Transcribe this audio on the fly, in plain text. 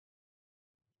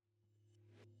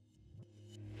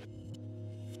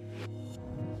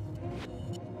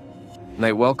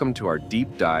Tonight, welcome to our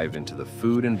deep dive into the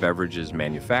food and beverages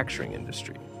manufacturing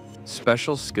industry,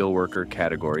 Special Skill Worker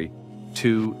Category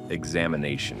 2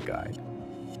 Examination Guide.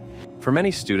 For many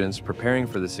students, preparing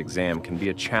for this exam can be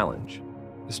a challenge,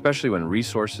 especially when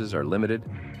resources are limited.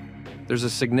 There's a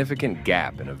significant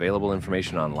gap in available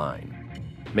information online,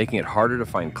 making it harder to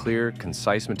find clear,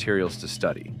 concise materials to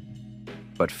study.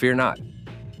 But fear not,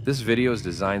 this video is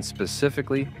designed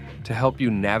specifically to help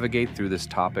you navigate through this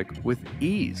topic with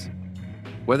ease.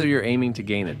 Whether you're aiming to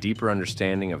gain a deeper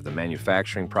understanding of the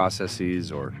manufacturing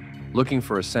processes or looking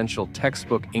for essential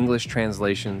textbook English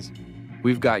translations,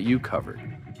 we've got you covered.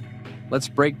 Let's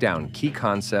break down key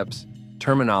concepts,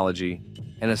 terminology,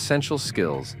 and essential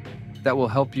skills that will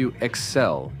help you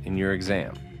excel in your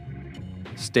exam.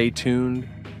 Stay tuned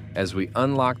as we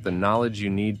unlock the knowledge you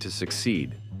need to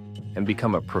succeed and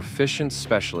become a proficient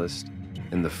specialist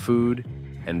in the food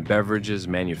and beverages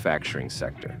manufacturing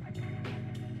sector.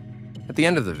 At the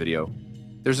end of the video,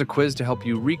 there's a quiz to help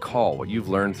you recall what you've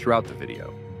learned throughout the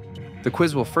video. The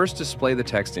quiz will first display the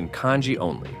text in kanji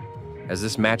only, as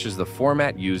this matches the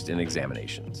format used in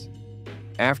examinations.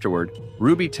 Afterward,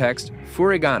 Ruby text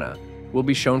furigana will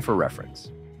be shown for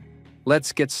reference.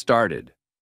 Let's get started.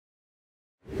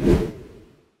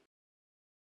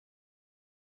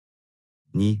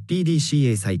 2.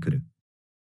 PDCA サイクル。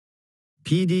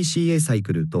PDCA サイ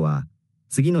クルとは、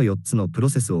次の4つのプロ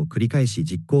セスを繰り返し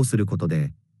実行すること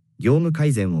で、業務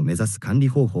改善を目指す管理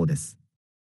方法です。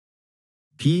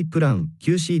P プラン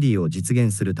QCD を実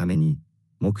現するために、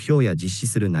目標や実施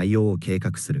する内容を計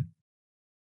画する。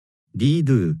D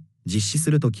Do 実施す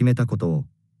ると決めたことを、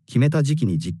決めた時期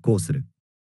に実行する。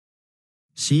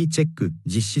C チェック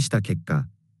実施した結果、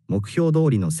目標通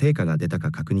りの成果が出た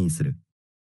か確認する。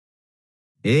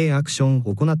A アクション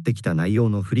行ってきた内容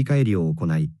の振り返りを行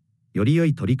い、より良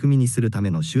い取り組みにするた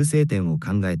めの修正点を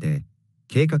考えて、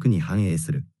計画に反映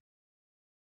する。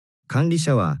管理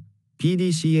者は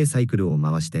PDCA サイクルを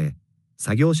回して、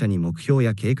作業者に目標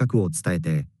や計画を伝え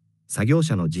て、作業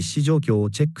者の実施状況を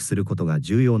チェックすることが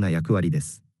重要な役割で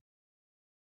す。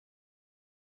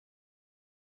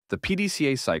The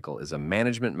PDCA cycle is a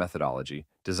management methodology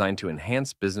designed to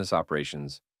enhance business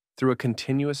operations through a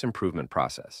continuous improvement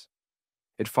process.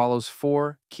 It follows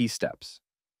 4 key steps.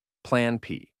 Plan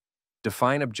P.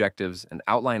 Define objectives and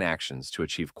outline actions to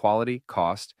achieve quality,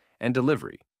 cost, and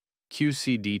delivery,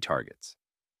 QCD targets.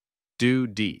 Do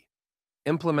D.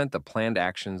 Implement the planned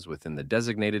actions within the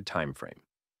designated time frame.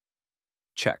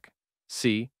 Check.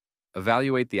 C.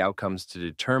 Evaluate the outcomes to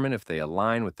determine if they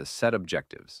align with the set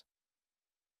objectives.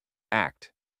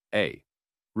 Act. A.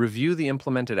 Review the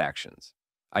implemented actions,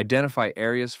 identify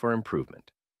areas for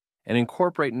improvement, and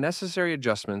incorporate necessary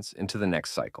adjustments into the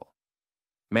next cycle.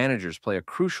 Managers play a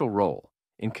crucial role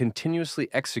in continuously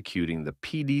executing the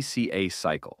PDCA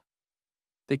cycle.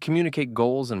 They communicate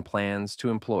goals and plans to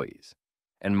employees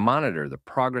and monitor the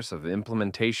progress of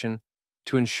implementation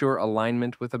to ensure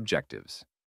alignment with objectives.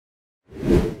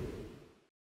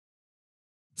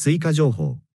 追加情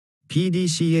報。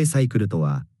PDCA サイクルと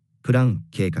は、プラン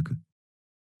計画、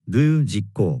Do 実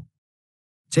行、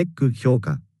チェック評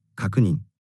価、確認、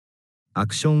ア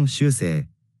クション修正、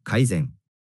改善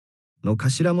の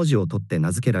頭文字を取って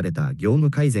名付けられた業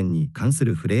務改善に関す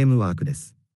るフレームワークで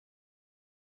す。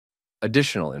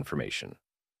Additional information.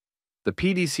 The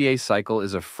PDCA cycle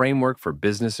is a framework for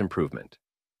business improvement,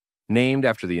 named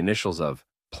after the initials of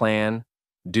plan,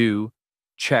 do,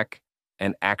 check,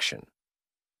 and action.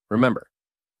 Remember,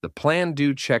 the Plan,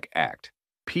 Do, Check, Act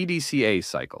PDCA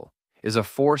cycle is a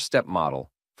 4-step model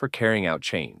for carrying out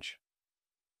change.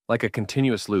 Like a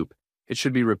continuous loop, it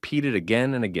should be repeated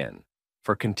again and again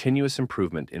for continuous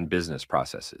improvement in business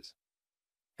processes.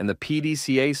 And the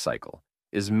PDCA cycle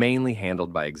is mainly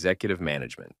handled by executive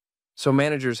management, so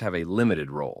managers have a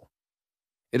limited role.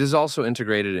 It is also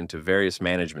integrated into various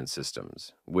management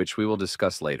systems, which we will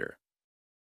discuss later.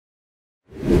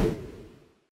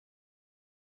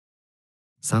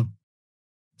 3.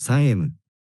 3M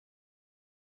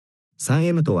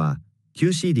 3M とは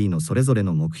QCD のそれぞれ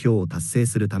の目標を達成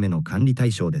するための管理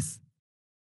対象です。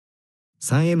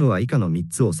3M は以下の3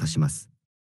つを指します。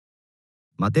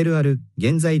マテルアル、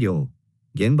原材料、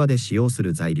現場で使用す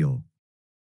る材料。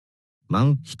マ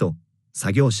ン、人、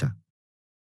作業者。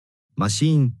マシ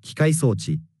ーン、機械装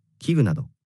置、器具など。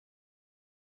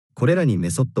これらに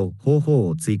メソッド、方法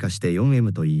を追加して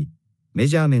 4M といい、メ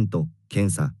ジャーメント、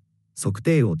検査、測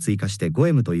定を追加して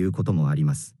 5M ということもあり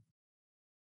ます。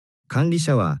管理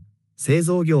者は製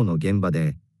造業の現場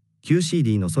で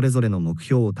QCD のそれぞれの目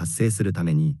標を達成するた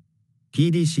めに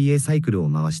PDCA サイクルを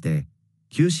回して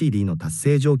QCD の達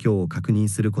成状況を確認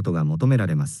することが求めら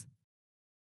れます。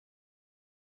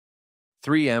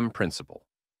3M Principle.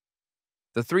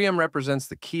 The 3M represents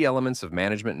the key elements of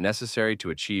management necessary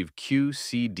to achieve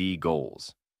QCD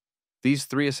goals. These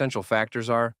three essential factors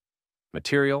are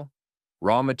material,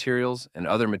 raw materials, and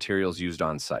other materials used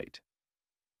on site.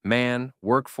 Man,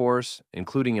 workforce,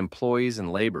 including employees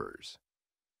and laborers.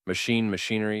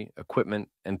 Machinery, equipment,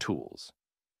 and tools.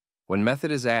 When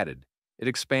method is added, it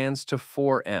expands to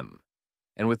 4M,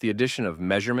 and with the addition of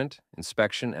measurement,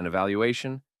 inspection, and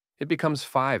evaluation, it becomes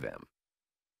 5M.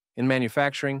 In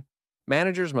manufacturing,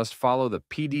 managers must follow the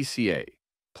PDCA,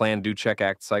 Plan, Do, Check,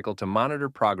 Act cycle to monitor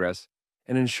progress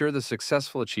and ensure the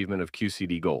successful achievement of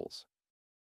QCD goals.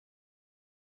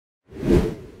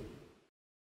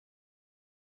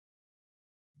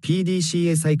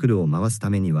 PDCA サイクルを回すた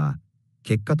めには、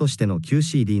結果としての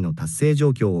QCD の達成状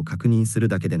況を確認する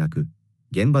だけでなく、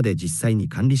現場で実際に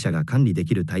管理者が管理で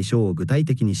きる対象を具体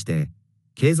的にして、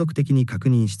継続的に確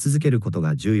認し続けること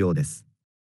が重要です。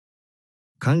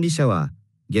管理者は、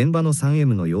現場の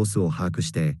 3M の様子を把握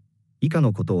して、以下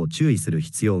のことを注意する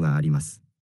必要があります。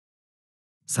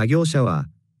作業者は、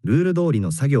ルール通り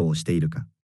の作業をしているか。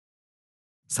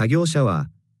作業者は、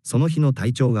その日の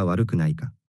体調が悪くない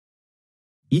か。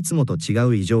いつもと違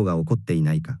う異常が起こってい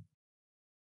ないか。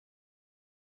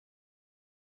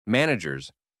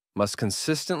Managers must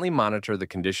consistently monitor the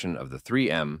condition of the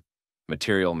 3M,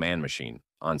 material man machine,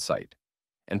 on site,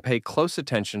 and pay close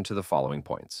attention to the following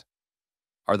points.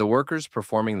 Are the workers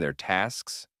performing their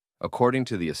tasks according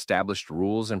to the established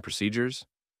rules and procedures?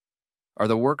 Are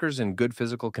the workers in good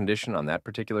physical condition on that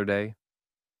particular day?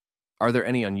 Are there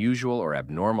any unusual or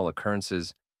abnormal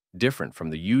occurrences different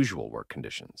from the usual work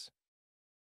conditions?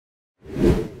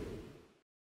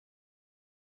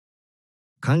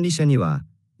 管理者には、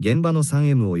現場の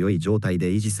 3M を良い状態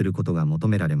で維持することが求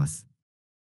められます。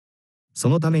そ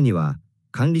のためには、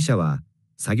管理者は、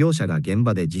作業者が現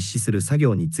場で実施する作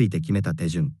業について決めた手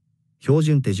順、標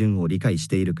準手順を理解し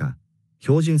ているか、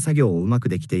標準作業をうまく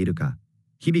できているか、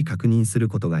日々確認する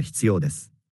ことが必要で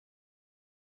す。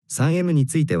3M に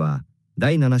ついては、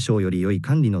第7章より良い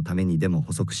管理のためにでも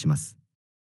補足します。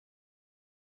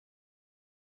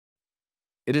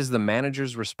It is the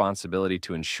manager's responsibility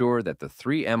to ensure that the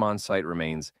 3M on site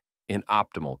remains in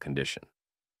optimal condition.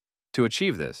 To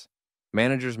achieve this,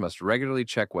 managers must regularly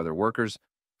check whether workers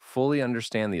fully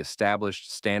understand the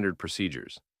established standard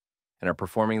procedures and are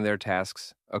performing their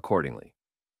tasks accordingly.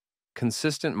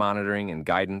 Consistent monitoring and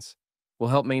guidance will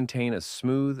help maintain a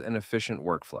smooth and efficient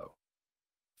workflow.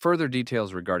 Further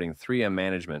details regarding 3M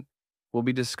management will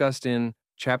be discussed in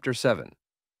Chapter 7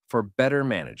 for better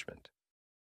management.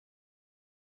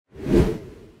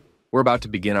 We're about to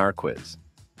begin our quiz.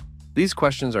 These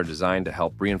questions are designed to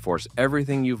help reinforce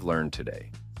everything you've learned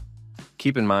today.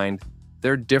 Keep in mind,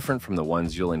 they're different from the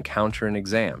ones you'll encounter in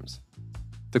exams.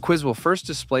 The quiz will first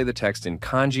display the text in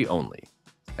kanji only,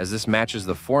 as this matches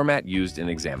the format used in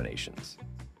examinations.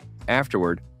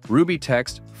 Afterward, Ruby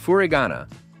text furigana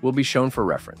will be shown for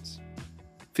reference.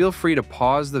 Feel free to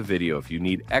pause the video if you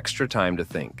need extra time to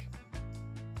think.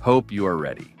 Hope you are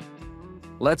ready.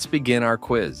 Let's begin our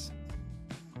quiz.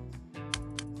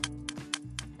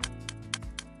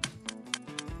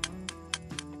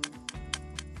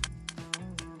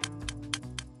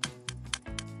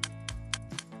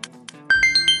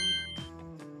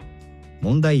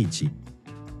 Mondai 1.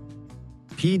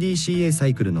 PDCA サ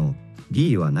イクルの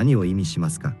D は何を意味し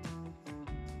ますか？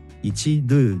 1.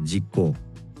 Do 実行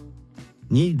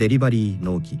 2. デリバリー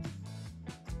納期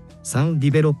 3. デ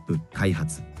ィベロップ開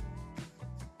発。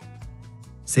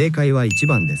正解は1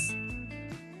番です。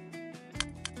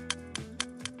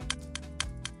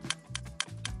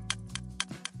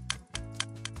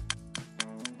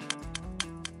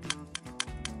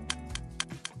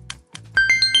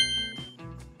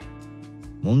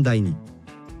問題2。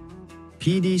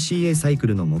PDCA サイク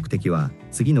ルの目的は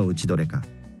次のうちどれか。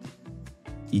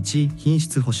1. 品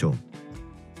質保証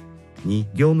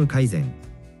 2. 業務改善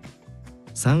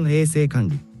 3. 衛生管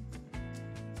理。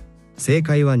正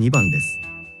解は2番です。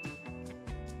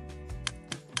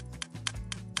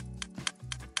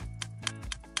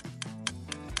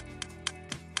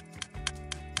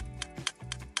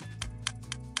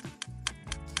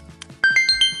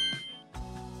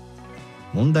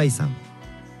問題3。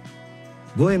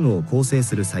5M を構成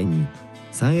する際に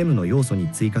 3M の要素に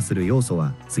追加する要素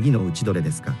は次のうちどれで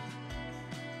すか？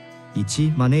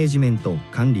 1. マネージメント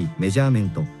管理メジャーメン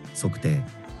ト測定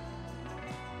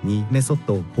 2. メソッ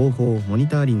ド方法モニ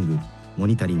タリングモ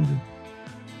ニタリング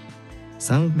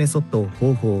 3. メソッド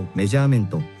方法メジャーメン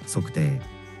ト測定。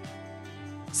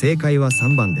正解は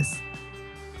3番です。